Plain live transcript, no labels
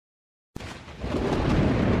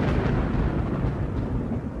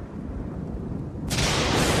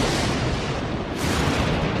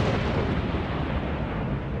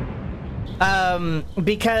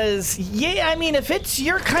Because, yeah, I mean, if it's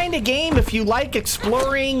your kind of game, if you like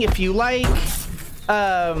exploring, if you like,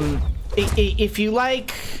 if you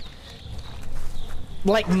like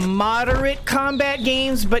moderate combat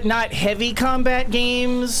games, but not heavy combat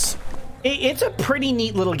games, it's a pretty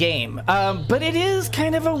neat little game. But it is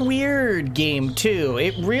kind of a weird game, too.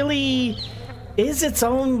 It really is its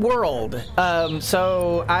own world.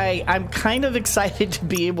 So I'm kind of excited to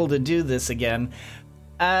be able to do this again.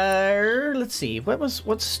 Let's see.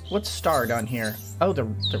 What's starred on here? Oh, the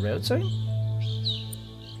road sign?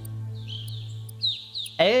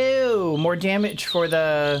 Oh, more damage for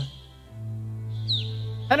the...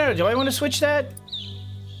 I don't know. Do I want to switch that?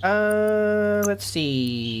 Let's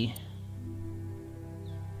see.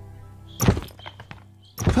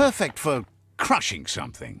 Perfect for crushing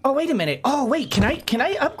something. Oh, wait a minute. Oh, wait. Can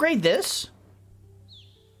I upgrade this?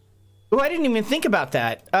 Oh, I didn't even think about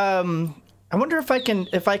that. I wonder if I can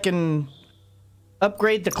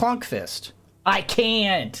upgrade the Clonk Fist. I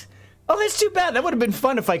can't. Oh, that's too bad. That would have been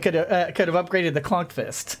fun if I could have upgraded the Clonk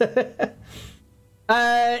Fist.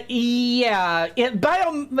 Yeah.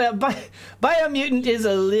 Biomutant is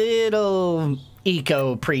a little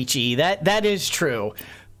eco-preachy. That is true.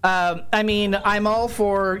 I mean, I'm all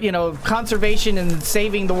for, you know, conservation and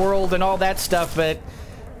saving the world and all that stuff, but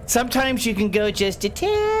sometimes you can go just a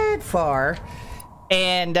tad far.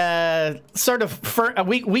 And sort of,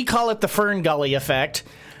 we call it the Fern Gully effect.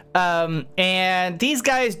 And these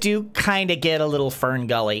guys do kind of get a little Fern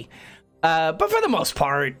Gully. But for the most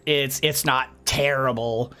part, it's not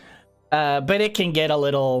terrible. But it can get a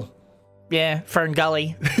little, yeah, Fern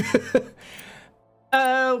Gully.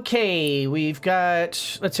 Okay, we've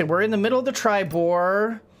got, let's see, we're in the middle of the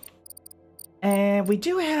Tribor. And we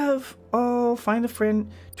do have, oh, find a friend.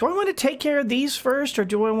 Do I want to take care of these first, or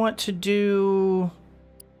do I want to do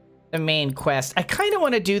the main quest? I kind of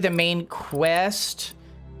want to do the main quest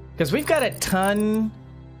because we've got a ton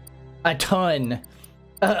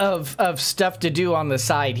of stuff to do on the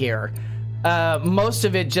side here. Most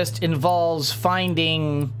of it just involves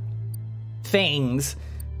finding things.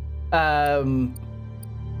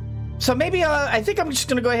 So maybe I think I'm just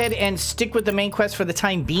going to go ahead and stick with the main quest for the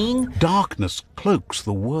time being. Darkness cloaks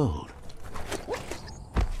the world.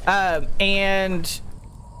 And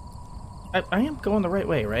I am going the right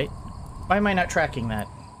way, right? Why am I not tracking that?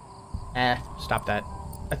 Stop that.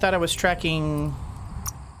 I thought I was tracking...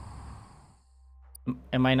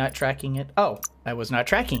 Am I not tracking it? Oh, I was not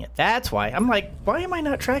tracking it. That's why. I'm like, why am I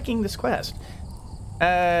not tracking this quest?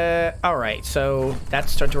 Alright, so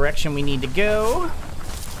that's the direction we need to go.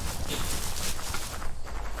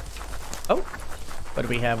 Oh, what do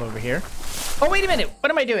we have over here? Oh, wait a minute. What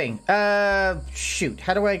am I doing? Shoot.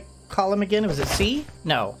 How do I call him again? Was it C?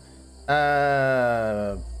 No.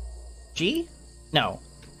 G? No.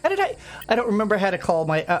 How did I don't remember how to call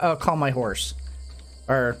my horse.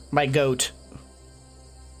 Or my goat.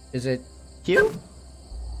 Is it Q?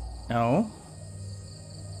 No.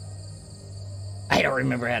 I don't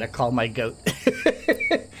remember how to call my goat.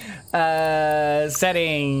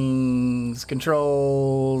 Settings,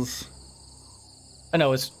 controls. Oh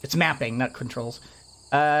no, it's mapping, not controls.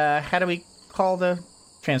 How do we call the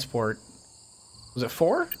transport? Was it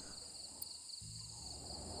 4?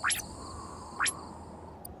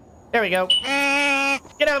 There we go.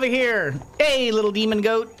 Get over here. Hey, little demon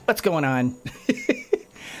goat. What's going on?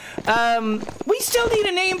 We still need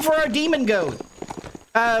a name for our demon goat.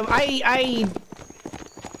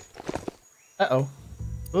 Uh-oh.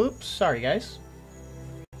 Oops, sorry, guys.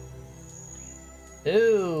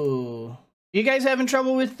 Ooh. You guys having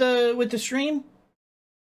trouble with the stream?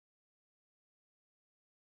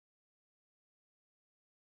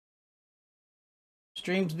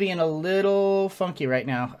 Stream's being a little funky right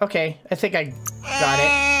now. Okay, I think I got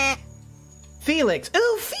it. Felix.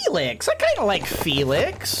 Ooh, Felix. I kind of like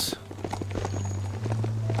Felix.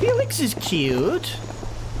 Felix is cute.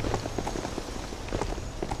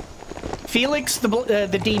 Felix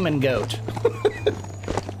the demon goat.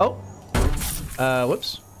 Oh.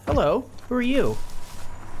 Whoops. Hello. Who are you?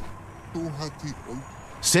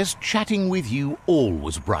 Says chatting with you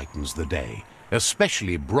always brightens the day,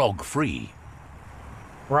 especially Brog-free.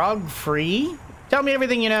 Brog-free? Tell me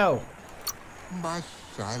everything you know.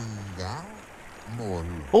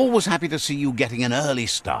 Always happy to see you getting an early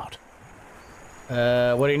start. What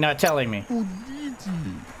are you not telling me?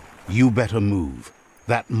 You better move.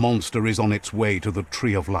 That monster is on its way to the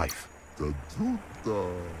Tree of Life.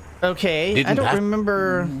 Okay, I don't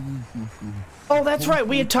remember... Oh, that's right.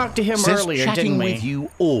 We had talked to him earlier, didn't we? Chatting with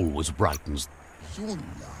you always brightens.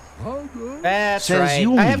 That's right.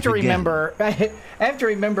 I have to remember. I have to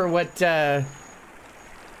remember what. I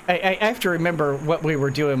I have to remember what we were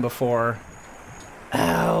doing before.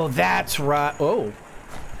 Oh, that's right. Oh.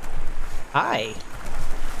 Hi.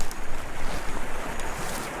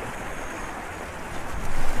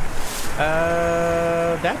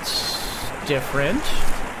 That's different.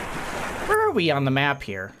 Where are we on the map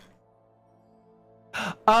here?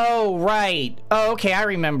 Oh, right. Oh, okay, I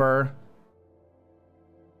remember.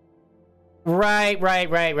 Right.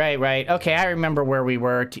 Okay, I remember where we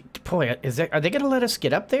were. Boy, are they gonna let us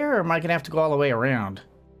get up there, or am I gonna have to go all the way around?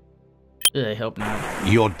 I hope not.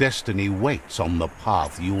 Your destiny waits on the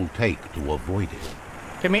path you'll take to avoid it.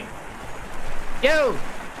 Come here. Yo!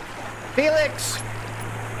 Felix!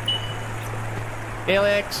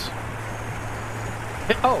 Felix!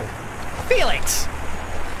 Oh! Felix!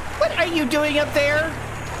 What are you doing up there?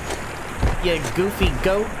 You goofy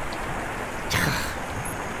goat.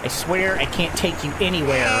 I swear I can't take you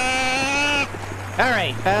anywhere.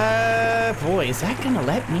 Alright, boy, is that gonna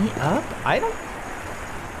let me up? I don't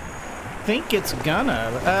think it's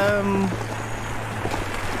gonna.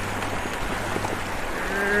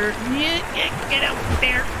 Get up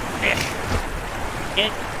there. Get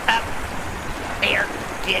up there.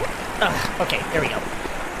 Okay, there we go.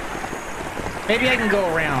 Maybe I can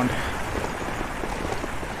go around.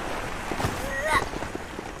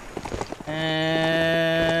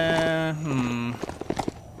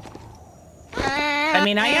 I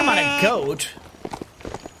mean, I am on a goat.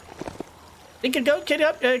 Think a goat can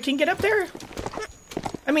get up there?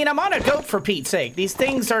 I mean, I'm on a goat for Pete's sake. These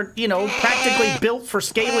things are, you know, practically built for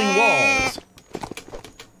scaling walls.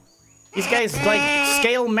 These guys, like,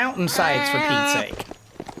 scale mountainsides for Pete's sake.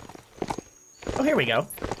 Oh, here we go.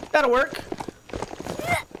 That'll work.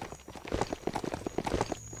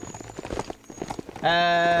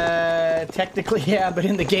 Technically, yeah, but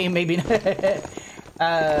in the game, maybe not.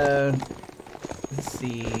 Let's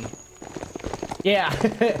see. Yeah.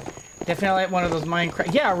 Definitely one of those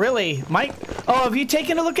Minecraft. Yeah, really. Oh, have you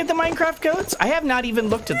taken a look at the Minecraft goats? I have not even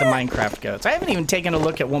looked at the Minecraft goats. I haven't even taken a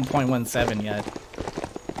look at 1.17 yet.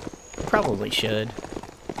 Probably should.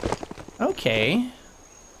 Okay.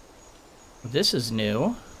 This is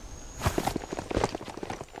new.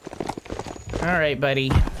 Alright,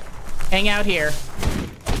 buddy. Hang out here.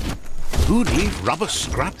 Who'd leave rubber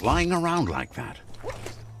scrap lying around like that?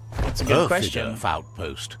 That's a good question. Earth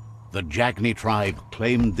outpost. The Jagni tribe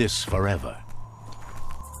claimed this forever.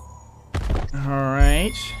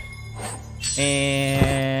 Alright.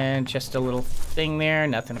 And just a little thing there,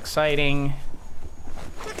 nothing exciting.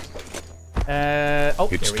 Oh,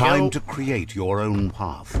 it's time to create your own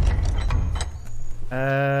path.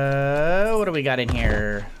 What do we got in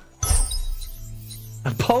here?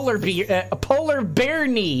 A polar bear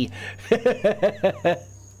knee.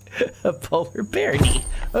 A polar bear knee.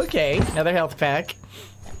 Okay, another health pack.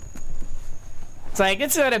 It's like,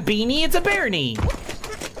 it's not a beanie, it's a bear knee.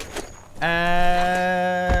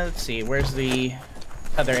 Let's see, where's the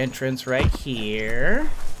other entrance? Right here.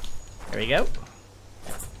 There we go.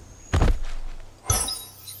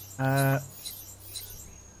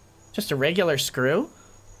 Just a regular screw.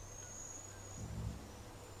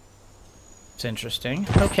 It's interesting.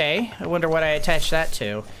 Okay, I wonder what I attached that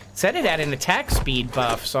to. It said it had an attack speed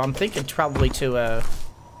buff, so I'm thinking probably to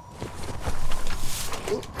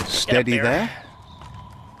Steady there.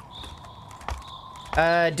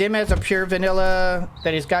 Dim has a pure vanilla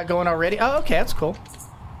that he's got going already. Oh, okay, that's cool.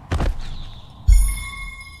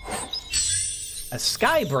 A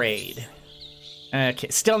sky braid. Okay,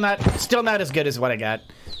 still not as good as what I got.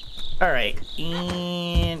 All right,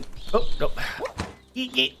 and oh no.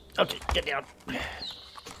 Okay, get down.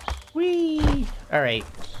 Whee! All right.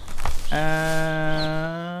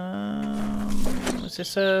 Is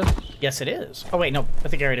this a? Yes, it is. Oh wait, no. I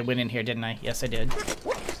think I already went in here, didn't I? Yes, I did.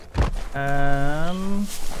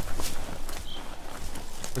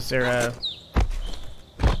 Was there a?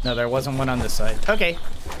 No, there wasn't one on this side. Okay.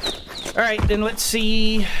 All right, then let's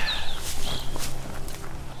see.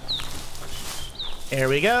 There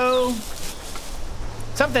we go.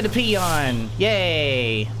 Something to pee on.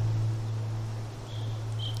 Yay.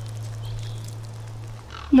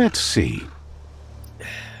 Let's see.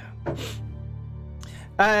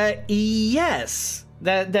 Yes.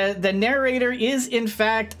 The narrator is in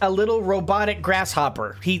fact a little robotic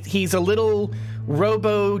grasshopper. He's a little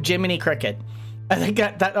robo Jiminy Cricket. I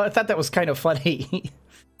thought that was kind of funny.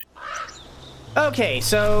 Okay,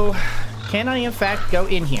 so can I in fact go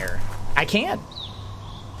in here? I can.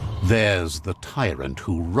 There's the tyrant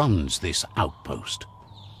who runs this outpost.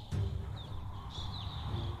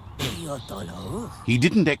 He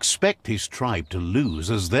didn't expect his tribe to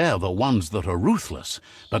lose, as they're the ones that are ruthless.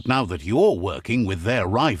 But now that you're working with their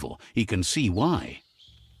rival, he can see why.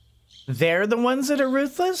 They're the ones that are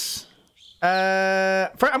ruthless? I'm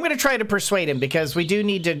going to try to persuade him because we do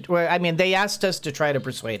need to... I mean, they asked us to try to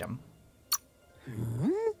persuade him.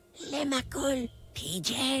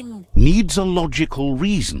 Needs a logical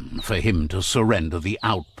reason for him to surrender the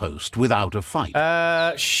outpost without a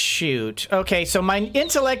fight. Shoot. Okay, so my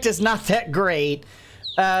intellect is not that great.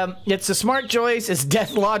 It's a smart choice. Is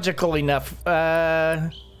death logical enough?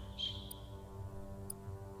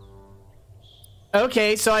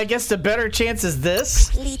 Okay, so I guess the better chance is this.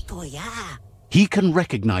 He can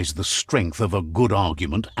recognize the strength of a good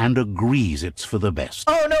argument and agrees it's for the best.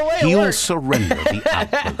 Oh, no way, He'll surrender the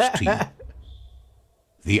outpost to you.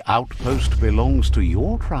 The outpost belongs to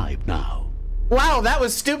your tribe now. Wow, that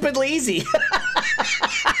was stupidly easy.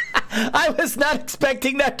 I was not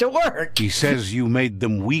expecting that to work. He says you made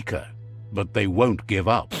them weaker, but they won't give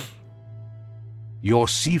up. Your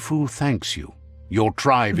Sifu thanks you. Your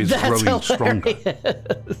tribe is growing stronger.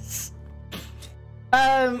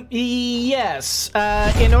 Yes.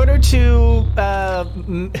 In order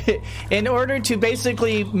to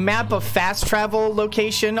basically map a fast travel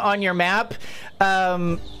location on your map,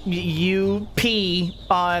 you pee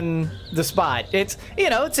on the spot. It's,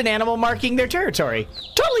 it's an animal marking their territory.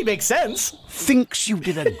 Totally makes sense. Thinks you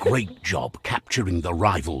did a great job capturing the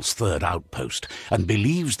rival's third outpost and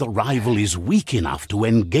believes the rival is weak enough to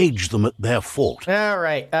engage them at their fort. All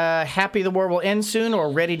right. Happy the war will end soon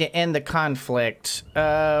or ready to end the conflict?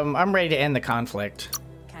 I'm ready to end the conflict.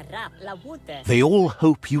 They all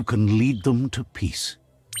hope you can lead them to peace.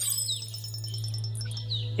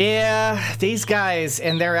 Yeah, these guys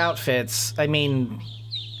and their outfits, I mean,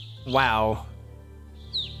 wow.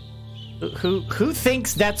 Who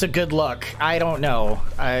thinks that's a good look? I don't know.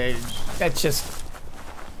 That's just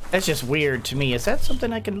weird to me. Is that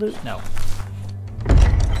something I can loot? No.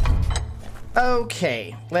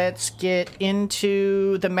 Okay, let's get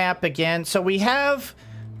into the map again. So we have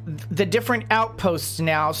the different outposts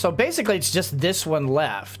now. So basically it's just this one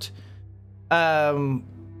left.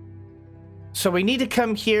 So we need to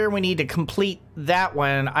come here. We need to complete that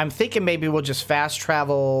one. I'm thinking maybe we'll just fast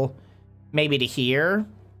travel maybe to here.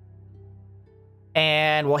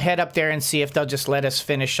 And we'll head up there and see if they'll just let us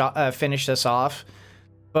finish this off.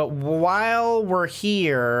 But while we're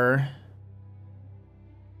here...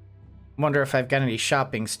 I wonder if I've got any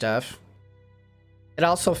shopping stuff. It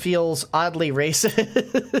also feels oddly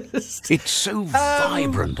racist. It's so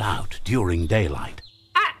vibrant out during daylight.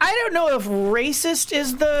 I don't know if racist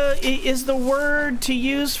is the word to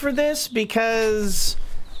use for this because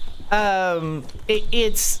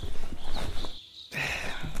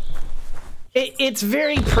it's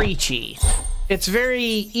very preachy. It's very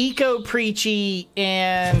eco-preachy,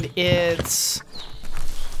 and it's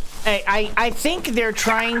I think they're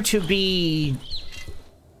trying to be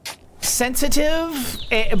sensitive,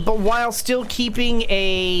 but while still keeping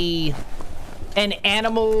an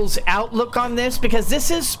animal's outlook on this, because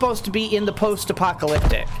this is supposed to be in the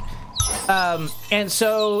post-apocalyptic. And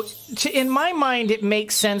so, in my mind, it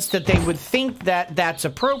makes sense that they would think that that's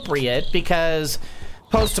appropriate, because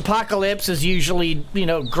post-apocalypse is usually,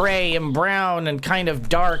 gray and brown and kind of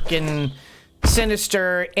dark and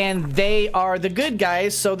sinister, and they are the good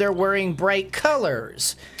guys, so they're wearing bright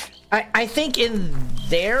colors. I think in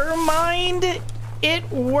their mind, it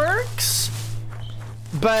works.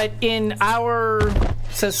 But in our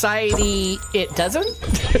society, it doesn't.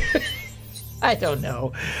 I don't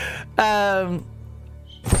know.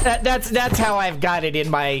 That's how I've got it in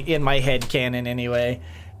my head canon anyway.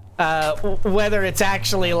 Whether it's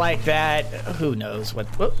actually like that, who knows what?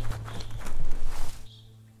 Whoop.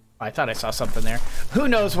 I thought I saw something there. Who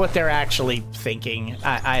knows what they're actually thinking?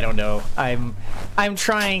 I don't know. I'm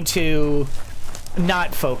trying to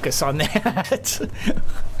not focus on that.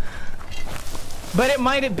 But it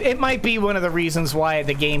might be one of the reasons why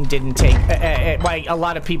the game didn't take why a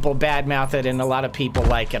lot of people badmouth it and a lot of people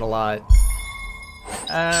like it a lot.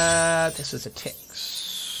 This is a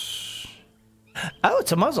Tix. Oh,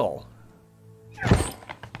 it's a muzzle.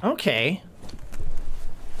 Okay.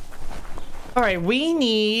 All right, we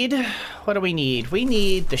need. What do we need? We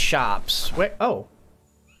need the shops. Where? Oh,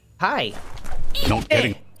 hi. Not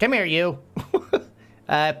getting. Hey, come here, you.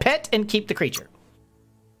 Pet and keep the creature.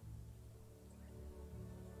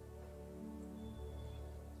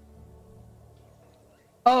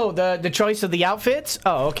 Oh, the choice of the outfits?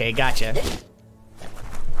 Oh, okay, gotcha.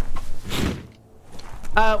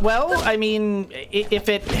 Well, I mean, if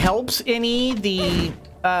it helps any,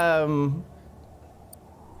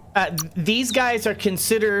 these guys are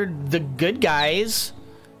considered the good guys.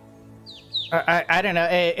 I don't know.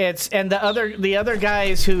 And the other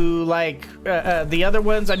guys who like the other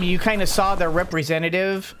ones. I mean, you kind of saw their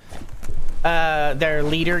representative their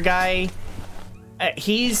leader guy.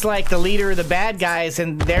 He's like the leader of the bad guys,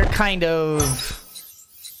 and they're kind of,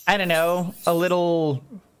 I don't know, a little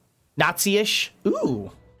Nazi-ish.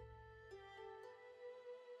 Ooh.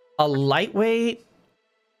 A lightweight?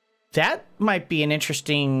 That might be an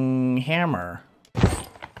interesting hammer.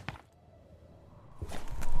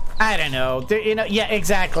 I don't know. You know, yeah,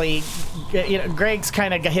 exactly. You know, Greg's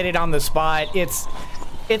kind of hit it on the spot. It's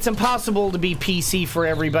impossible to be PC for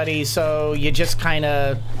everybody, so you just kind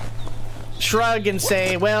of shrug and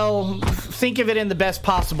say, well, think of it in the best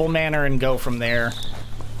possible manner and go from there.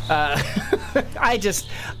 I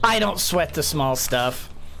don't sweat the small stuff.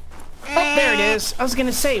 Oh, there it is. I was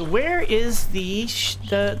gonna say, where is the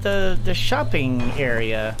shopping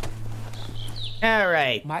area? All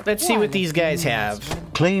right, let's see what these guys have.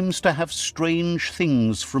 Claims to have strange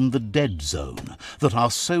things from the dead zone that are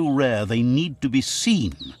so rare they need to be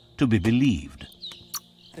seen to be believed.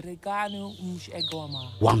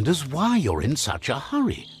 Wonders why you're in such a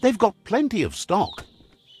hurry. They've got plenty of stock.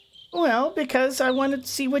 Well, because I wanted to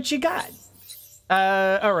see what you got.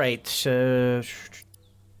 All right.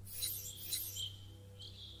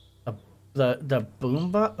 The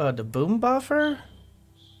boom buffer.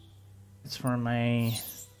 It's for my.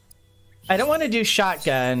 I don't want to do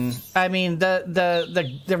shotgun. I mean,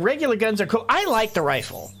 the regular guns are cool. I like the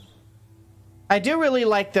rifle. I do really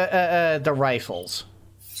like the rifles.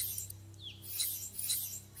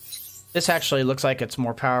 This actually looks like it's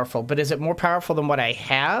more powerful, but is it more powerful than what I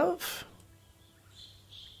have?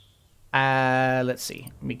 Let's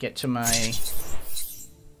see. Let me get to my.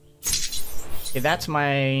 Okay, that's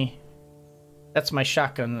my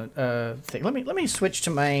shotgun thing. Let me switch to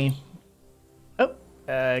my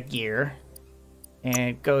gear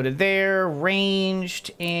and go to there,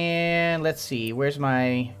 ranged, and let's see. Where's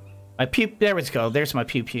my pew? There we go. There's my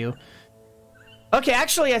pew pew. Okay,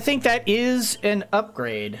 actually, I think that is an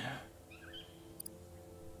upgrade.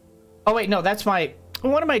 Oh wait, no, that's my.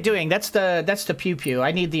 What am I doing? That's the pew pew.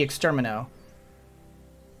 I need the extermino.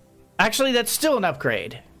 Actually, that's still an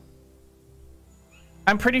upgrade.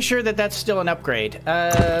 I'm pretty sure that that's still an upgrade.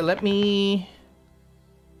 Let me.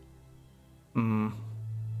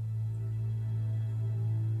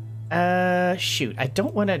 Shoot. I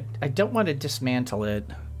don't want to dismantle it.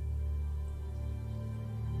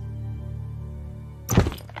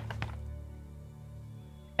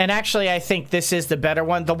 And actually, I think this is the better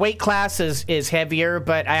one. The weight class is heavier,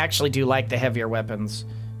 but I actually do like the heavier weapons.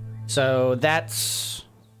 So that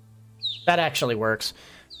actually works.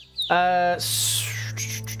 Go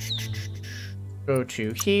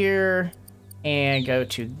to here and go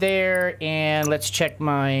to there, and let's check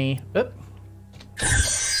my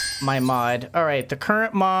my mod. All right, the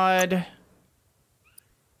current mod.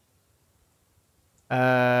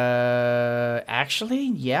 Actually,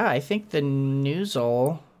 yeah, I think the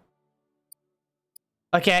noozle.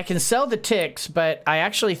 Okay, I can sell the ticks, but I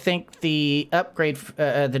actually think the upgrade,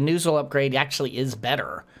 the noozle upgrade, actually is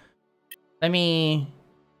better. Let me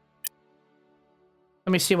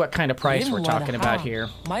see what kind of price we're talking about here.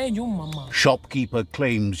 Shopkeeper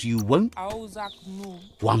claims you won't.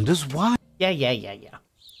 Wonders why. Yeah.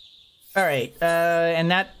 All right,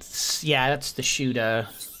 and that's the shooter.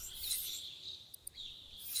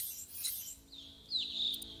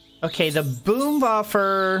 Okay, the boom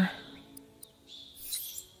buffer.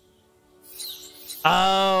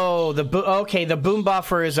 Oh, the boom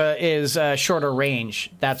buffer is a shorter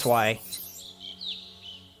range. That's why.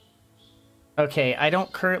 Okay, I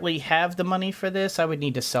don't currently have the money for this. I would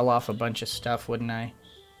need to sell off a bunch of stuff, wouldn't I?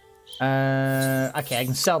 Okay, I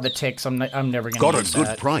can sell the ticks. I'm never gonna use that. Got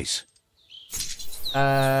a good price. Do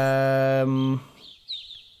I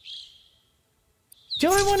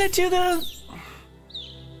want to do the?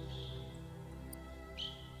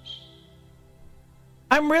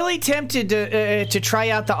 I'm really tempted to try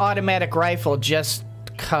out the automatic rifle just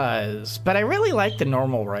cause, but I really like the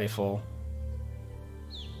normal rifle.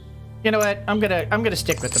 You know what? I'm gonna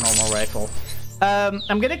stick with the normal rifle.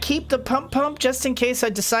 I'm gonna keep the pump just in case I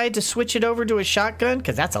decide to switch it over to a shotgun,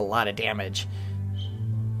 because that's a lot of damage.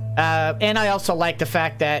 And I also like the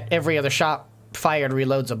fact that every other shot fired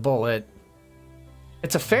reloads a bullet.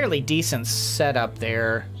 It's a fairly decent setup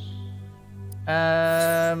there.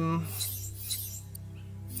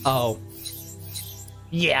 Oh.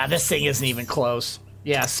 Yeah, this thing isn't even close.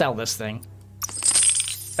 Yeah, sell this thing.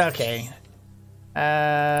 Okay.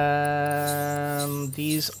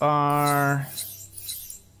 These are...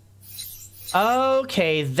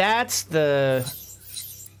 Okay, that's the...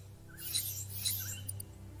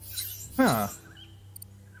 Huh.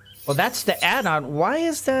 Well, that's the add-on. Why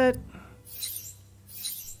is that...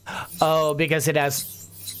 Oh, because it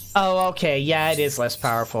has... Oh, okay. Yeah, it is less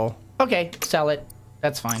powerful. Okay, sell it.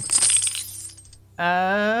 That's fine.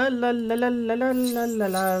 La la la la la la la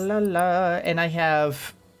la la la. And I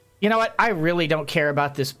have... You know what? I really don't care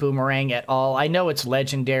about this boomerang at all. I know it's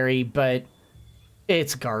legendary, but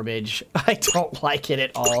it's garbage. I don't like it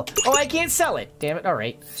at all. Oh, I can't sell it. Damn it. All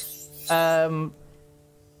right.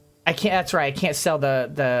 I can't... That's right. I can't sell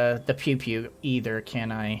the pew-pew either,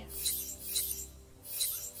 can I?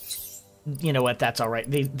 You know what? That's all right.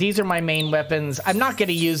 These are my main weapons. I'm not going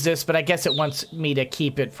to use this, but I guess it wants me to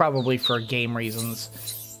keep it probably for game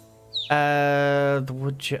reasons. Yeah,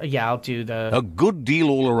 I'll do the... A good deal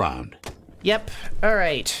all around. Yep. All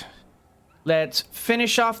right. Let's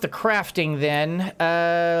finish off the crafting then.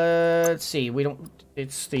 Let's see. We don't...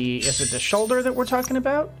 Is it the shoulder that we're talking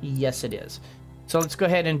about? Yes, it is. So let's go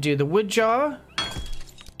ahead and do the wood jaw.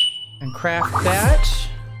 And craft that.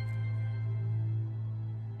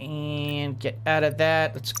 And get out of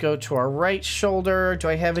that. Let's go to our right shoulder. Do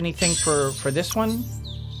I have anything for this one?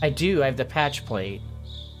 I do. I have the patch plate.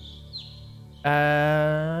 Do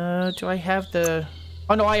I have the...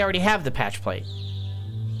 Oh, no, I already have the patch plate.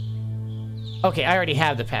 Okay, I already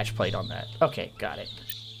have the patch plate on that. Okay, got it.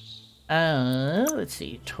 Let's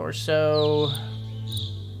see. Torso.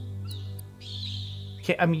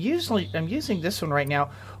 Okay, I'm using this one right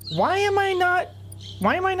now. Why am I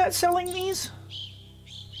not selling these?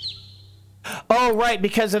 Oh, right,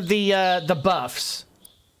 because of the buffs.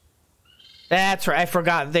 That's right. I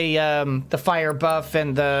forgot the fire buff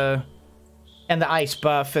and the ice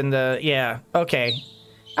buff and the... Yeah, okay.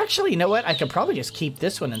 Actually, you know what? I could probably just keep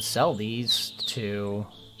this one and sell these two.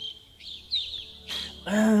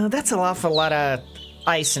 That's an awful lot of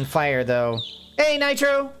ice and fire, though. Hey,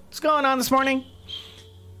 Nitro! What's going on this morning?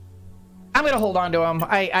 I'm gonna hold on to them.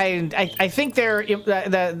 I think they're...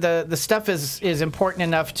 The stuff is important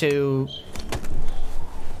enough to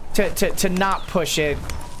not push it.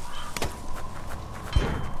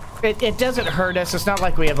 It doesn't hurt us. It's not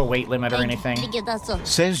like we have a weight limit or anything.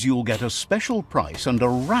 Says you'll get a special price and a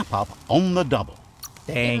wrap-up on the double.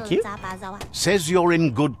 Thank you. Says you're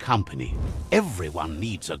in good company. Everyone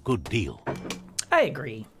needs a good deal. I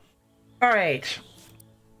agree. All right.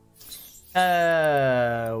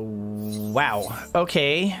 Wow.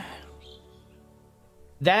 Okay.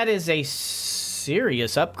 That is a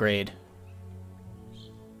serious upgrade.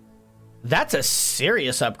 That's a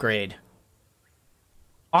serious upgrade.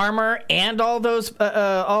 Armor and all those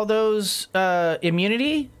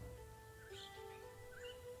immunity.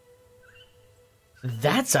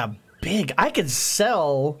 That's a big... I could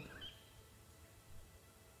sell...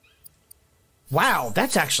 Wow,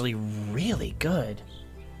 that's actually really good.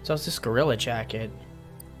 So it's this gorilla jacket.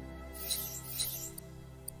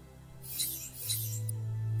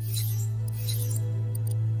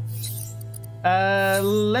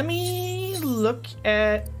 Let me look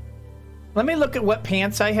at what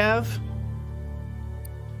pants I have.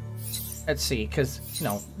 Let's see, because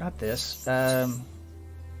no, not this. I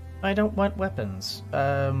don't want weapons.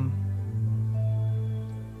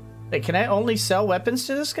 Wait, can I only sell weapons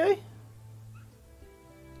to this guy?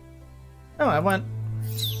 No, I want...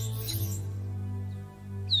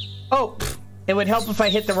 Oh, it would help if I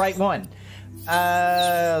hit the right one.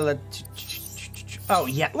 Oh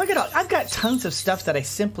yeah, look at all. I've got tons of stuff that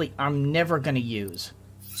I'm never gonna use.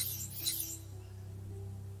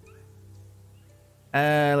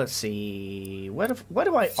 Let's see. What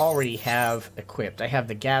do I already have equipped? I have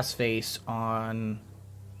the gas face on.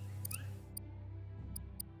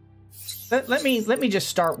 Let me just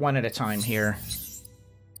start one at a time here.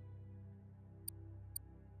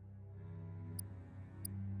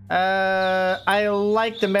 I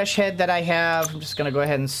like the mesh head that I have. I'm just gonna go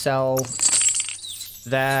ahead and sell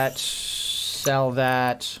that. Sell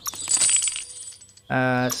that.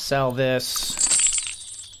 Sell this.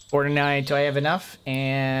 49, do I have enough?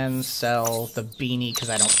 And sell the beanie, because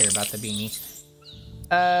I don't care about the beanie.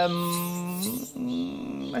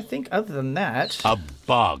 I think other than that... A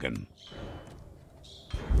bargain.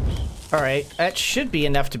 Alright, that should be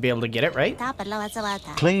enough to be able to get it, right?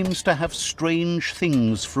 Claims to have strange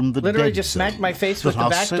things from the Literally dead just smacked my face with the that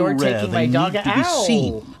back so door, rare taking they my dog need out. to be Ow!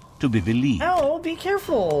 seen to be believed. Ow, be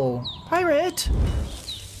careful. Pirate!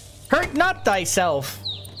 Hurt not thyself,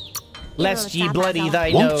 lest ye bloody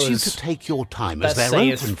thy Wants nose. you to take your time as Thus they're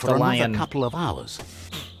saith open for the another lion. couple of hours.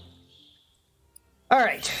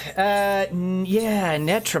 Alright, yeah,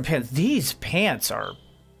 Netra pants. These pants are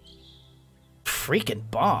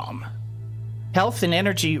freaking bomb. Health and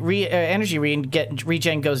energy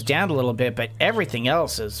regen goes down a little bit, but everything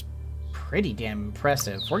else is pretty damn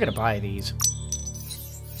impressive. We're gonna buy these.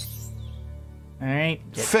 All right.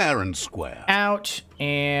 Fair and square. Out,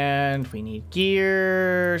 and we need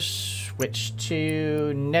gears. Switch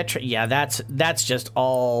to Netra. Yeah, that's just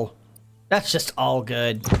all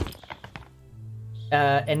good.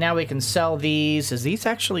 And now we can sell these. Is these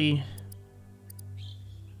actually?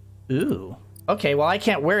 Ooh. Okay. Well, I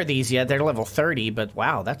can't wear these yet. They're level 30, but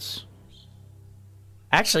wow, that's.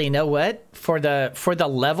 Actually, you know what? For the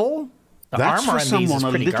level, the armor on these is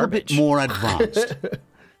pretty garbage. Bit more advanced.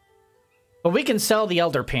 But we can sell the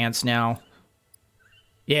elder pants now.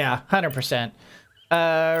 Yeah, 100%.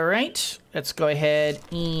 Right. Let's go ahead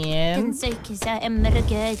and...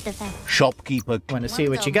 Shopkeeper. Want to see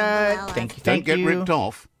what you got. Thank you, thank you. Don't get ripped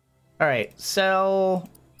off. All right, sell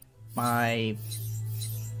my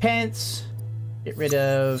pants. Get rid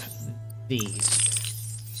of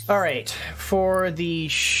these. All right, for the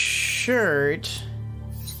shirt...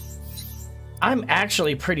 I'm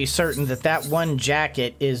actually pretty certain that that one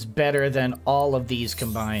jacket is better than all of these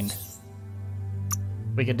combined.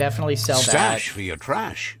 We could definitely sell that. Stash for your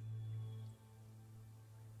trash.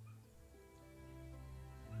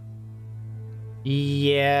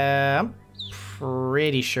 Yeah, I'm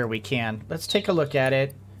pretty sure we can. Let's take a look at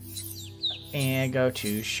it. And go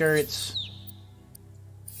to shirts.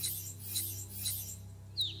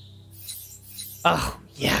 Oh,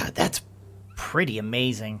 yeah, that's pretty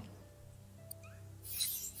amazing.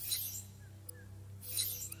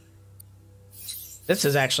 This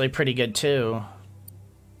is actually pretty good, too.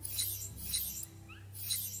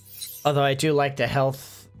 Although I do like the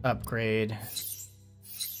health upgrade.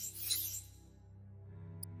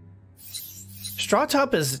 Straw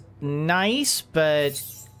top is nice, but...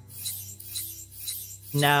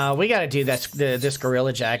 No, we gotta do this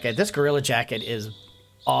gorilla jacket. This gorilla jacket is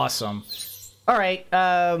awesome. Alright,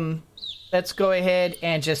 let's go ahead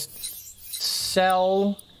and just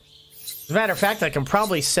sell... As a matter of fact, I can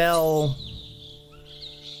probably sell...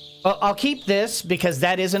 Well, I'll keep this because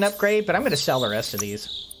that is an upgrade, but I'm going to sell the rest of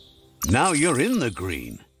these. Now you're in the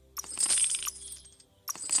green.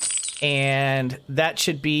 And that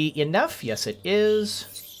should be enough. Yes, it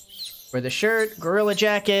is. For the shirt, gorilla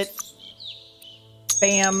jacket.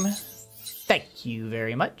 Bam. Thank you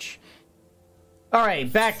very much. All right,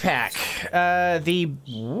 backpack.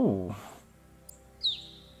 Ooh.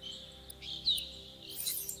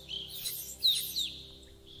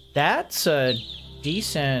 That's a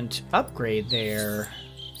decent upgrade there.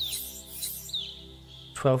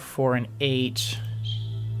 12, 4, and 8.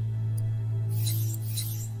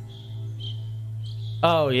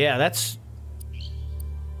 Oh yeah, that's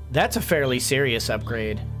a fairly serious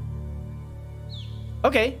upgrade.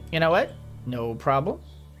 Okay, you know what? No problem.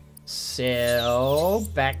 Sell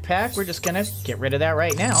backpack. We're just gonna get rid of that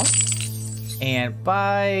right now. And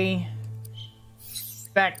buy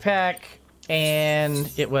backpack.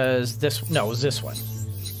 And it was this. No, it was this one.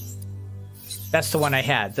 That's the one I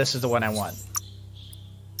had. This is the one I want.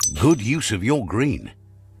 Good use of your green.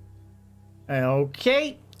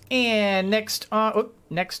 Okay. And next on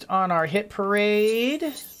our hit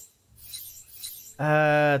parade.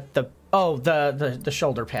 The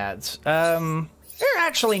shoulder pads. They're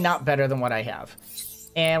actually not better than what I have.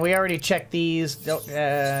 And we already checked these.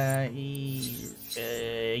 Yeah.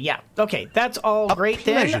 Okay, that's all great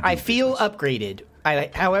then. I feel upgraded.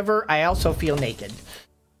 However, I also feel naked.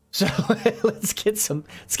 So let's get some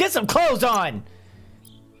clothes on.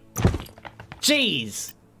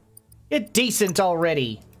 Jeez. Get decent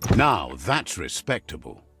already. Now that's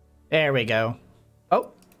respectable. There we go.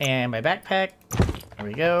 Oh, and my backpack. There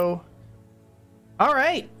we go. All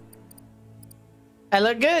right. I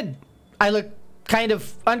look good. I look kind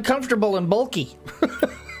of uncomfortable and bulky.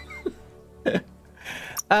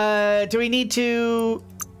 Do we need to...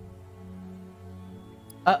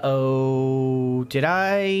 Uh-oh. Did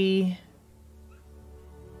I...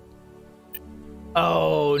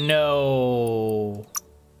 Oh, no.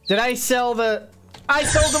 Did I sell the... I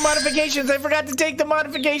sold the modifications. I forgot to take the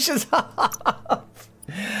modifications off.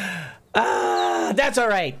 That's all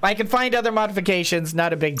right. I can find other modifications.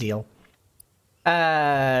 Not a big deal.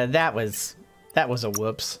 That was a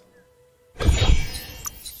whoops.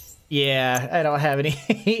 Yeah, I don't have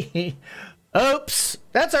any. Oops.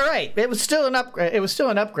 That's all right. It was still an upgrade. It was still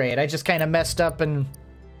an upgrade. I just kind of messed up and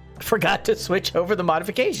forgot to switch over the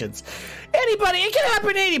modifications. Anybody, it can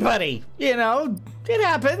happen to anybody. You know, it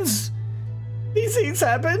happens. These things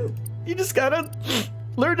happen. You just gotta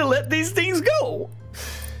learn to let these things go.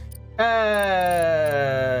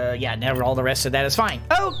 Yeah, never. All the rest of that is fine.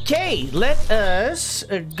 Okay, let us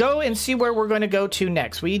go and see where we're going to go to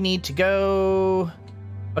next. We need to go...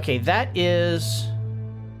 Okay, that is...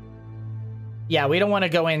 Yeah, we don't want to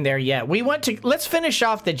go in there yet. We want to... Let's finish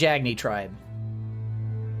off the Jagni tribe.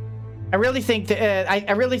 I really think that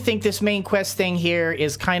I really think this main quest thing here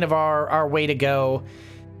is kind of our way to go.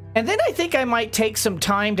 And then I think I might take some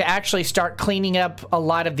time to actually start cleaning up a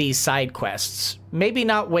lot of these side quests. Maybe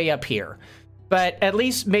not way up here, but at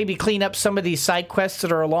least maybe clean up some of these side quests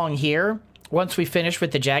that are along here once we finish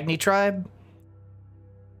with the Jagni tribe.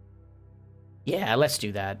 Yeah, let's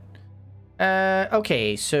do that.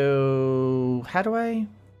 Okay, so how do I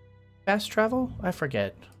fast travel? I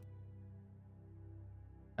forget.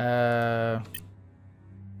 I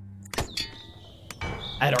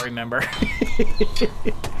don't remember.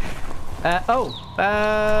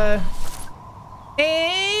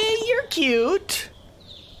 Hey, you're cute.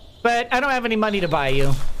 But I don't have any money to buy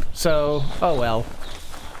you. So, oh well.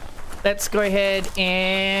 Let's go ahead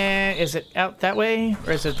and... Is it out that way?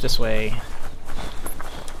 Or is it this way?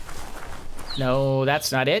 No,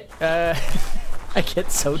 that's not it. I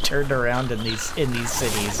get so turned around in these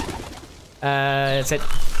cities.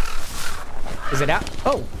 Is it out?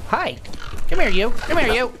 Oh, hi. Come here, you. Come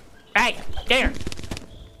here, you. Hey, there.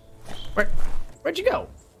 Where'd you go?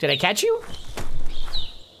 Did I catch you?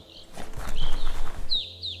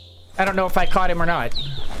 I don't know if I caught him or not.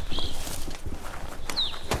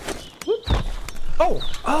 Whoop. Oh.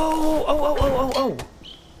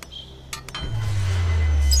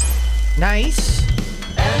 Nice.